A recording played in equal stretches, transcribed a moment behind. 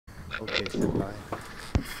Okay, senpai.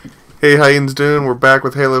 Hey, how you doing? We're back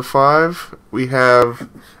with Halo 5. We have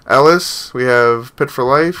Ellis, we have Pit for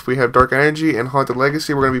Life, we have Dark Energy, and Haunted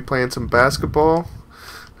Legacy. We're going to be playing some basketball.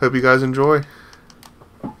 Hope you guys enjoy.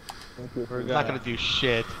 We're not gonna do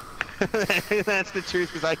shit. That's the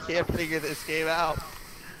truth, because I can't figure this game out.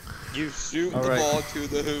 You shoot the ball to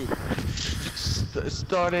the hoop.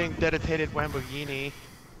 Starting dedicated Lamborghini.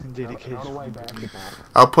 Dedicated.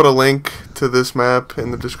 I'll put a link to this map in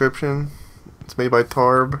the description. It's made by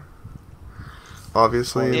Tarb.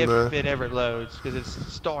 Obviously, If it ever loads, because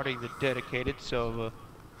it's starting the dedicated server.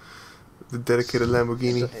 the dedicated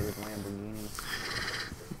Lamborghini.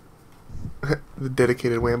 The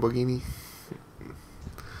dedicated Lamborghini.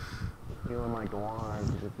 Feeling like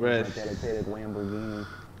Juan, Red. dedicated Lamborghini.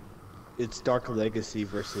 It's Dark Legacy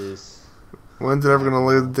versus. When's it ever going to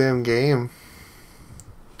load the damn game?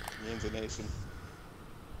 Nation.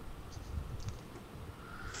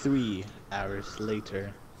 3 hours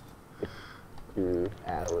later. 2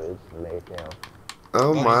 hours later.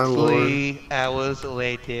 Oh my lord. 3 hours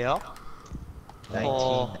later. 19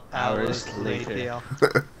 4 hours hours later.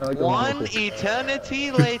 later. 1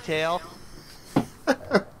 eternity later.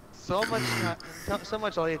 So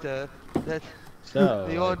much later that So.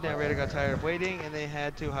 the old narrator got tired of waiting and they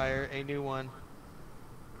had to hire a new one.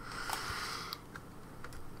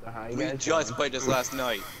 How you We guys just doing? played this last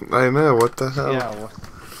night. I know, what the hell? Yeah, well,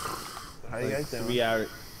 How you guys doing? 3 hours.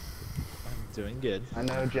 I'm doing good. I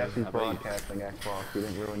know Jesse's How about you? broadcasting Xbox. You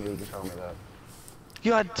didn't really need to tell me that.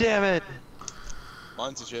 God damn it!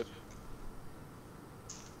 Sponsorship.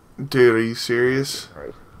 Dude, are you serious?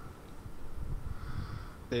 Right.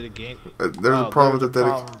 Play the game. There's a problem with the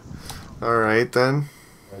problem. Alright then.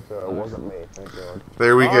 It wasn't me, thank God.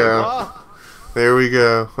 There we go. Oh, There we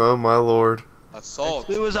go. Oh my lord. Assault.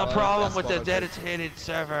 there was a problem with the basketball. dedicated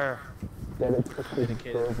server.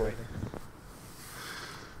 Dedicated.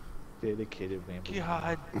 Dedicated Lamborghini.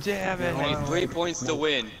 God damn it! Only 3 points to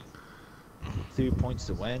win. 3 points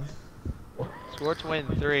to win. Scorch win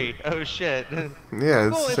 3. Oh shit. Yeah, it's Well,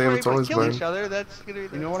 the if same we're it's able to always kill been. each other, that's gonna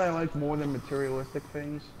be. You know what I like more than materialistic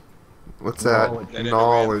things? What's that? Knowledge.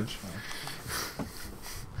 Knowledge.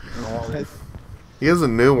 Knowledge. He has a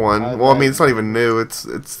new one. I Well, I bet. mean, it's not even new. It's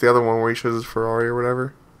the other one where he shows his Ferrari or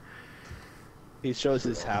whatever He shows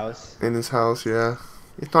his house. in his house. Yeah,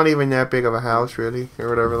 it's not even that big of a house, really, or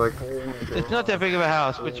whatever. Like, It's not that big of a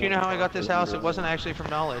house, but you know how I got this house? It wasn't actually from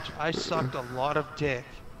knowledge. I sucked a lot of dick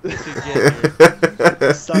to get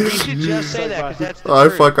here. You should just say that, because that's the I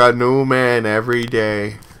truth. fuck a new man every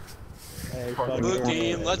day. Hey, fuck Blue it.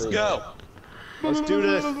 team, let's go. Let's do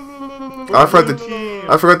this. I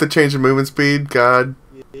forgot to change the movement speed. God.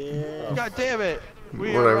 Yeah. God damn it! We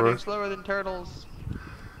Whatever. are running slower than turtles.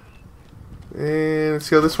 And let's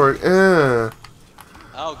see how this works. Oh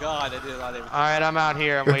god, I did a lot of Alright, I'm out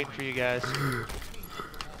here. I'm waiting for you guys.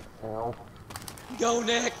 Well, Go,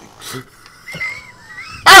 Nick!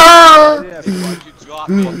 Ah! Yeah, Why'd you drop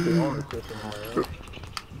it?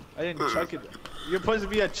 I didn't chuck it. You're supposed to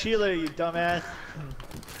be a cheerleader, you dumbass.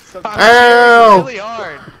 I'm Ow! cheering really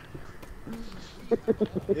hard.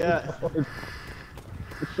 Yeah.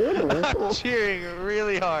 I'm cheering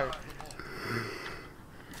really hard.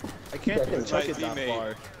 I can't even chuck it that teammate.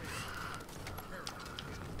 far.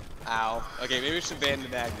 Ow. Okay, maybe we should ban the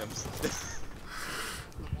magnums.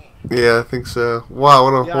 Yeah, I think so. Wow,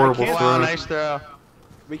 what a Yeah, I horrible can't- Wow, throw. nice throw.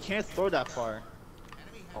 We can't throw that far.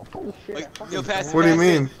 holy shit. Wait, I fucking- Neil, pass it, What do you pass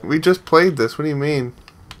it. mean? We just played this. What do you mean?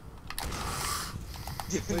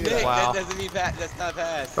 Nick, Wow. that doesn't mean pass. That's not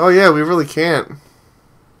pass. Oh yeah, we really can't.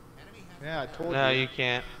 Yeah, I told No, you. you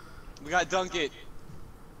can't. We gotta dunk it.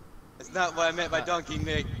 That's not what I meant by dunking,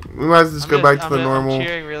 Nick. We might just go back to the I'm normal.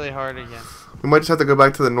 cheering really hard again. We might just have to go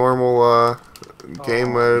back to the normal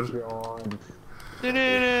game mode. God.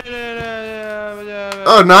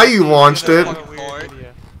 Oh, now you launched it. What a weird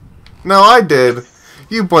video. No, I did.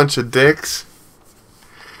 You bunch of dicks.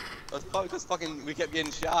 That was probably because fucking we kept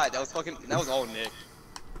getting shot. That was all Nick.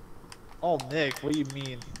 Oh, Nick, what do you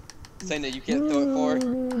mean? Saying that you can't throw it forward.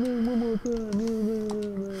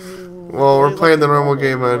 Well, we're Really playing the like the normal normal.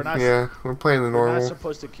 game We're mode. not- Yeah, we're playing the We're not normal.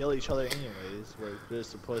 supposed to kill each other anyways. We're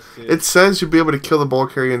just supposed to... It says you'll be able to kill the ball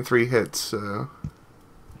carrier in 3 hits, so...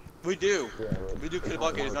 We do. We do kill the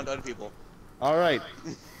bucketers, not the other people. Alright.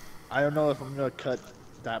 I don't know if I'm gonna cut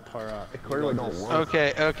that part out. It clearly don't work.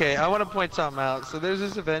 Okay, I want to point something out. So there's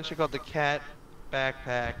this adventure called the Cat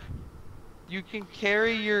Backpack. You can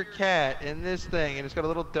carry your cat in this thing, and it's got a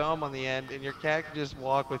little dome on the end, and your cat can just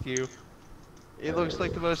walk with you. It looks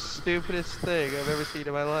like the most stupidest thing I've ever seen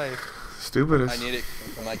in my life. Stupidest. I need it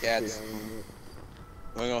for my cats.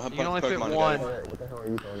 We're gonna You can only punch fit Pokemon one. together. What the hell are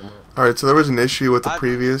you talking about? Alright, so there was an issue with the Ferret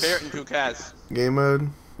previous and two cats. game mode.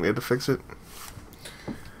 We had to fix it.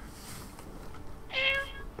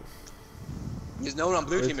 There's no one on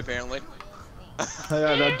blue team apparently.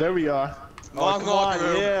 Yeah, no, there we are. Long come locker on,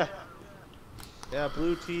 room. yeah. Yeah,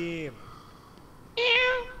 blue team.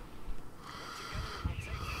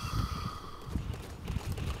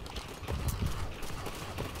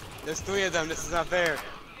 There's 3 of them. This is not fair.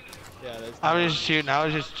 Yeah, that's. I was just shooting. I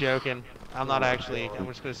was just joking. I'm not actually. I'm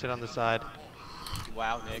just gonna sit on the side.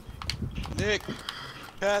 Wow, Nick. Nick,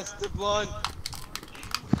 pass the blunt.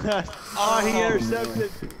 Oh, he intercepted.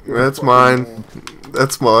 That's mine.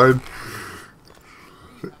 That's mine.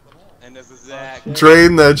 And this is Zach.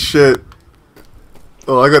 Drain that shit.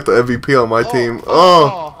 Oh, I got the MVP on my team.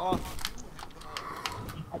 Oh.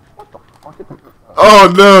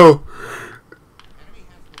 Oh no.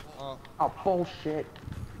 Oh, bullshit.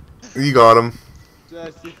 You got him.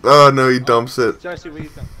 Jesse, Oh no, he dumps it. Jesse, what do you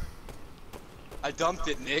think? I dumped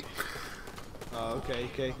it, Nick. Oh, okay,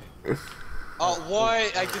 okay. Oh,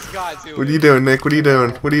 what? I just got to What are it. you doing, Nick? What are you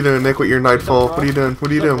doing? What are you doing, Nick, with your nightfall? What are you doing?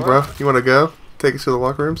 What are you doing, bro? You wanna go? Take us to the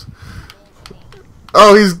locker rooms?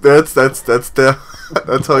 Oh, that's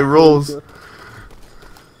that's how he rolls.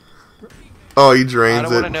 Oh, he I drains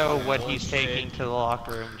don't want to it. know what he's taking to the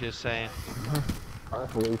locker room. Just saying.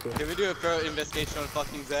 Can we do a thorough investigation on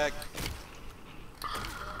fucking Zach?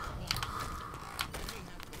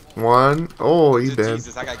 One. Oh, he dead.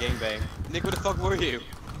 Jesus, I got gangbang. Nick, where the fuck were you?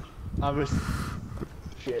 I was.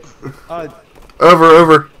 Shit.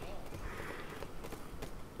 Over.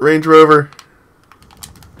 Range Rover.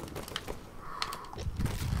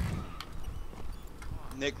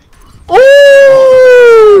 Nick,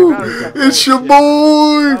 Oh! It's your That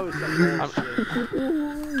boy! was some bullshit.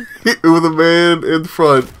 With a man in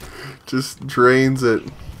front. Just drains it.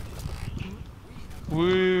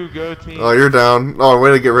 Woo, go team. Oh, you're down. Oh,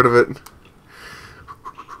 way to get rid of it.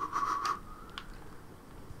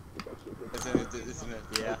 isn't it?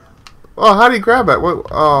 Yeah. Oh, how do you grab it? What?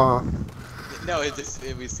 Oh. No, it just,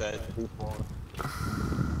 we said.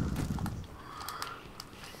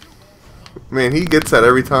 Man, he gets that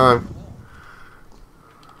every time.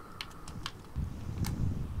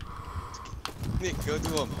 Nick, go to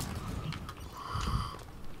him.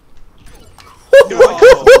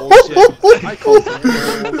 I called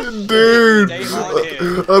it. Dude, Stay on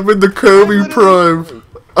him. I'm in the Kobe prime.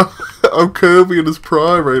 I'm Kobe in his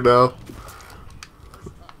prime right now.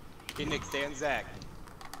 Okay, Nick, stay on Zach.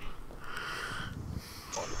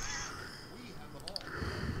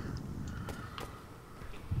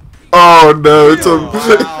 Oh no, it's a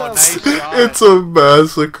Wow, nice shot. it's a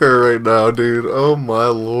massacre right now, dude. Oh my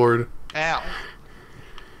lord. Ow.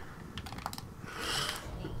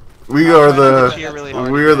 We I'm are trying to cheer really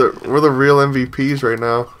hard. we're the real MVPs right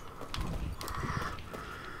now.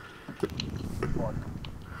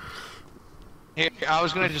 Here, I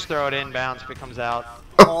was gonna just throw it in bounds if it comes out.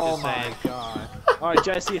 Oh Just my saying. god. Alright,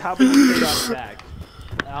 Jesse, how about you stay on Zach?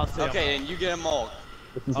 I'll stay Okay, and you get him all.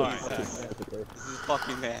 Alright, this is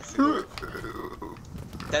fucking massive.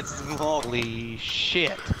 That's small. Holy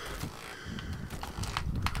shit.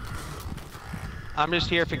 I'm just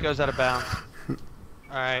here if it goes out of bounds.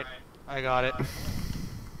 Alright, I got it.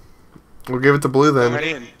 We'll give it to blue then.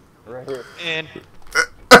 Ready? In. Right here. In.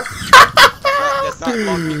 That's not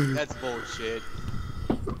fucking, that's bullshit.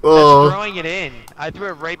 That's Oh, throwing it in. I threw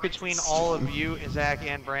it right between all of you, Zach,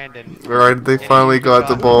 and Brandon. all right. They finally got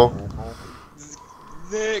the ball.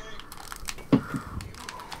 Nick!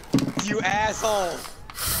 You asshole!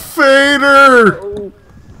 Fader.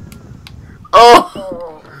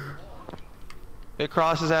 Oh. If it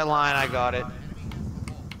crosses that line, I got it.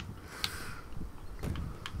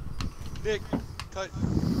 Nick, cut.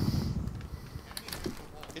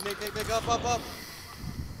 Hey, Nick, up.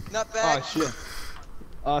 Not back. Oh shit.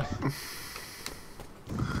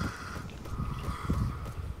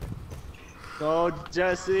 Go,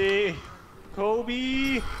 Jesse.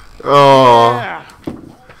 Kobe. Oh. Yeah.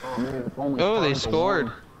 Oh, man, it's only Oh, they 5-1.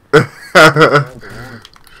 scored.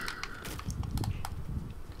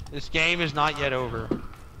 This game is not yet over.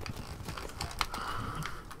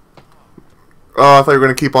 Oh, I thought you were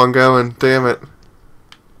gonna keep on going. Damn it.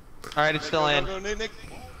 Alright, it's still in. Go, Nick.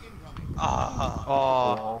 Ah.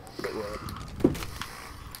 Oh,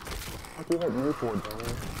 What do you have you for,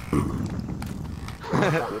 Johnny?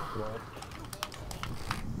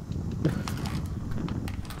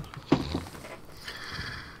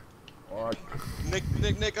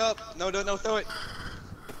 Nick, up. No, throw it.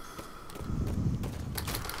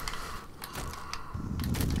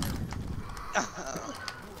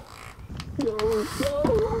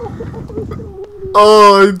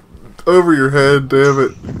 Oh, over your head, damn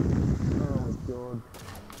it. Oh my god.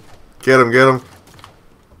 Get him, get him.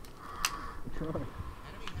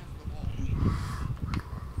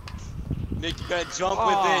 Nick, you gotta jump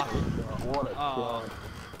with it. What a god.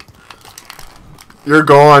 You're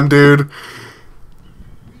gone, dude.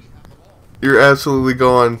 You're absolutely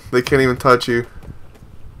gone. They can't even touch you.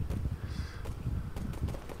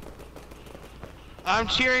 I'm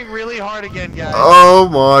cheering really hard again, guys. Oh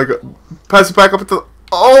my god. Pass it back up at the...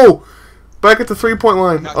 Oh! Back at the 3-point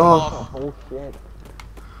line. Knock him Oh, off. Oh shit.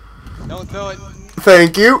 Don't throw it.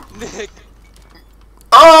 thank you. Nick.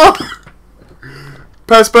 Oh!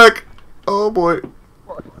 Pass back. Oh boy.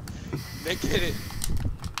 Nick, get it.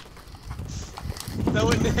 Throw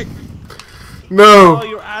it, Nick. Oh, No.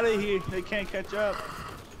 you're out of here. They can't catch up.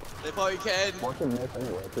 They probably can. Watch him miss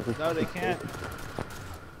anyway. 'cause it's- No, they can't.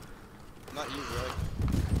 Not you, right?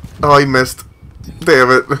 Oh, he missed.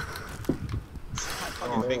 Damn it. I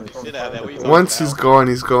fucking banged the shit out of that. What are you talking Once about? he's gone,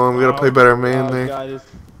 he's gone. We gotta play better man Oh, there. God, it's-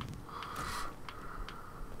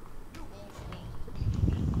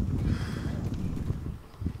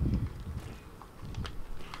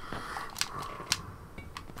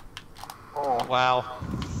 Wow.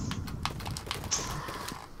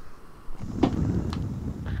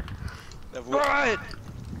 That wo- Right!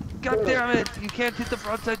 God damn it! You can't hit the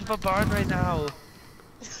front side of a barn right now.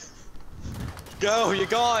 Go, you're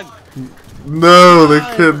gone. No, they Come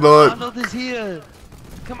on, cannot. Arnold is here.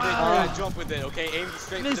 Come Nick, you on. gotta jump with it, okay? Aim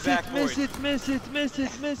straight for Miss the it, backboard. miss it, miss it, miss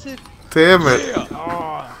it, miss it. Damn it. Yeah.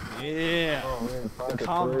 Oh, yeah. Oh man, The 5 to 3.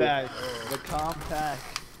 compact. The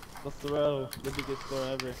compact. The throw. The biggest throw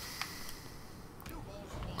ever.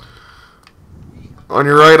 On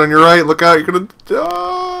your right, look out, you're gonna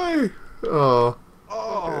die! Oh.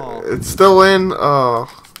 Oh. It's still in. Oh.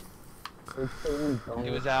 It's so in, don't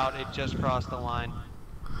It was out. It just crossed the line.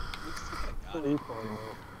 leave for him.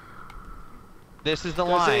 This is the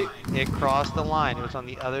Does line. It crossed the line. It was on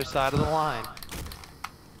the other side of the line.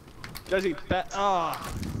 Jesse,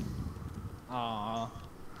 oh. Aw.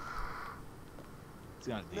 It's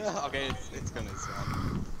gonna be. Okay, it's gonna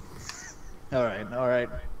sound. Alright.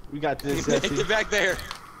 We got this, Nick, Jesse. get back there.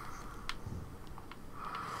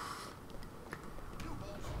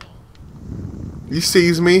 You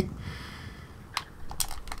sees me.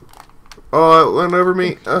 Oh, it went over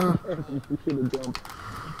me. You should have jumped.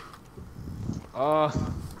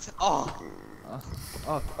 Oh.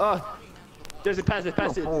 Oh, Jesse, pass it.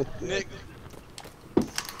 Oh shit. Nick.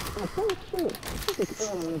 Oh shit. It's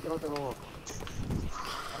when you got it off.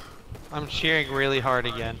 I'm cheering really hard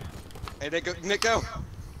again. Hey, Nick, go.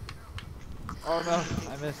 Oh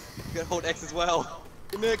no, I missed. You gotta hold X as well.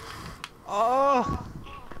 Good, Nick. Oh.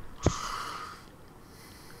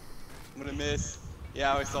 I'm gonna miss.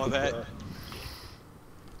 Yeah, I saw that.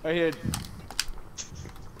 Right here.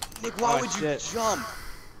 Nick, why Oh, would you shit. jump?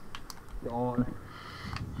 Gone.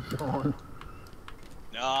 Gone.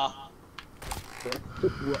 Nah. What?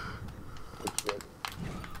 Oh shit.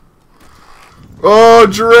 Oh,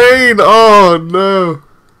 drain! Oh, no.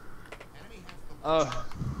 Oh.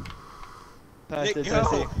 Pass Nick, it, go.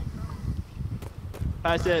 Jesse.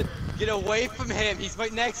 Pass it. Get away from him. He's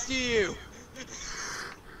right next to you.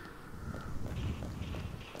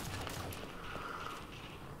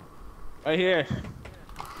 Right here.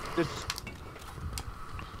 Just.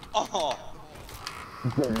 Oh.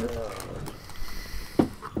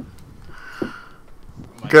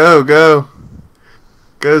 Go, go.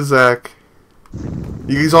 Go, Zach.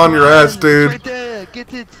 He's on your ass, dude. Right there.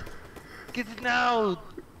 Get it. Get it now.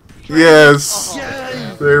 Yes.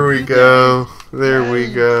 Yes. There we go. There we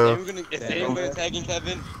Is go. anyone gonna tag in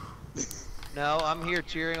Kevin? No, I'm here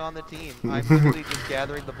cheering on the team. I'm literally just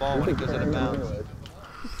gathering the ball when it goes out of bounds.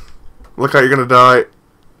 Look how you're gonna die.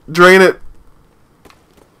 Drain it.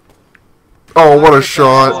 Oh, what a In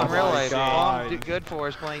shot. real life, all God. I'm good for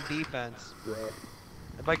is playing defense. Yeah.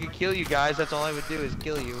 If I could kill you guys, that's all I would do is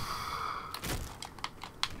kill you.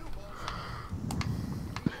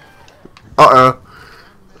 Uh-oh.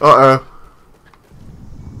 Uh-oh.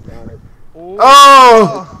 Got it.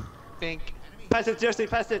 Oh! Think. Pass it, Jesse.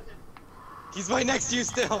 Pass it. He's right next to you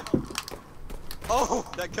still. Oh,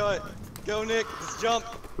 that cut. Go, Nick. Just jump.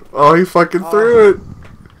 Oh, he fucking threw it.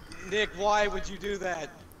 Nick, why would you do that?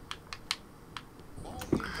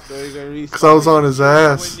 So you're gonna reset. Because I was on his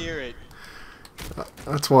ass. Nowhere near it.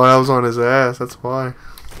 That's why I was on his ass. That's why.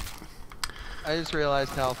 I just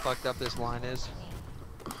realized how fucked up this line is.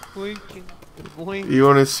 Boink. Boink. You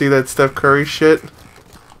want to see that Steph Curry shit?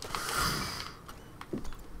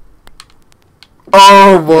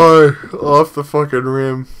 Oh boy. Off the fucking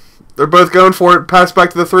rim. They're both going for it. Pass back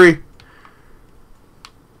to the 3.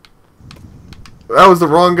 That was the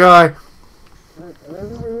wrong guy.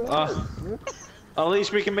 At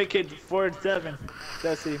least we can make it 4-7.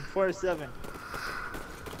 Jesse, 4-7.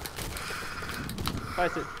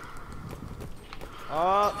 Fight it.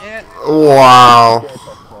 Oh, and Wow.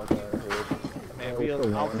 maybe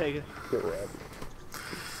I'll take it.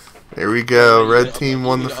 There we go. Red team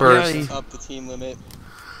won the first. Up the team limit.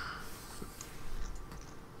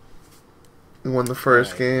 Won the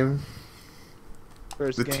first game.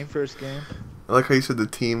 First game. I like how you said the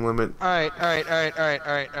team limit. Alright.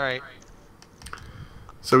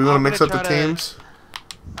 So we want to I'm mix gonna up the try to- teams?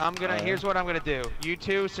 Here's what I'm gonna do. You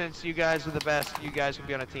two, since you guys are the best, you guys can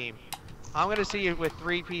be on a team. I'm gonna see you with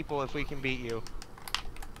 3 people if we can beat you.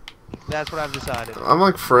 That's what I've decided. I'm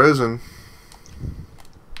like frozen.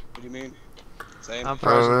 What do you mean? Same. I'm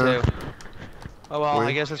frozen know. too. Oh well, I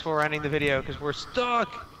Wait. guess that's where we're ending the video because we're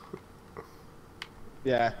stuck.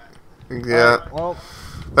 Yeah. Yeah. Well.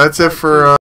 That's it for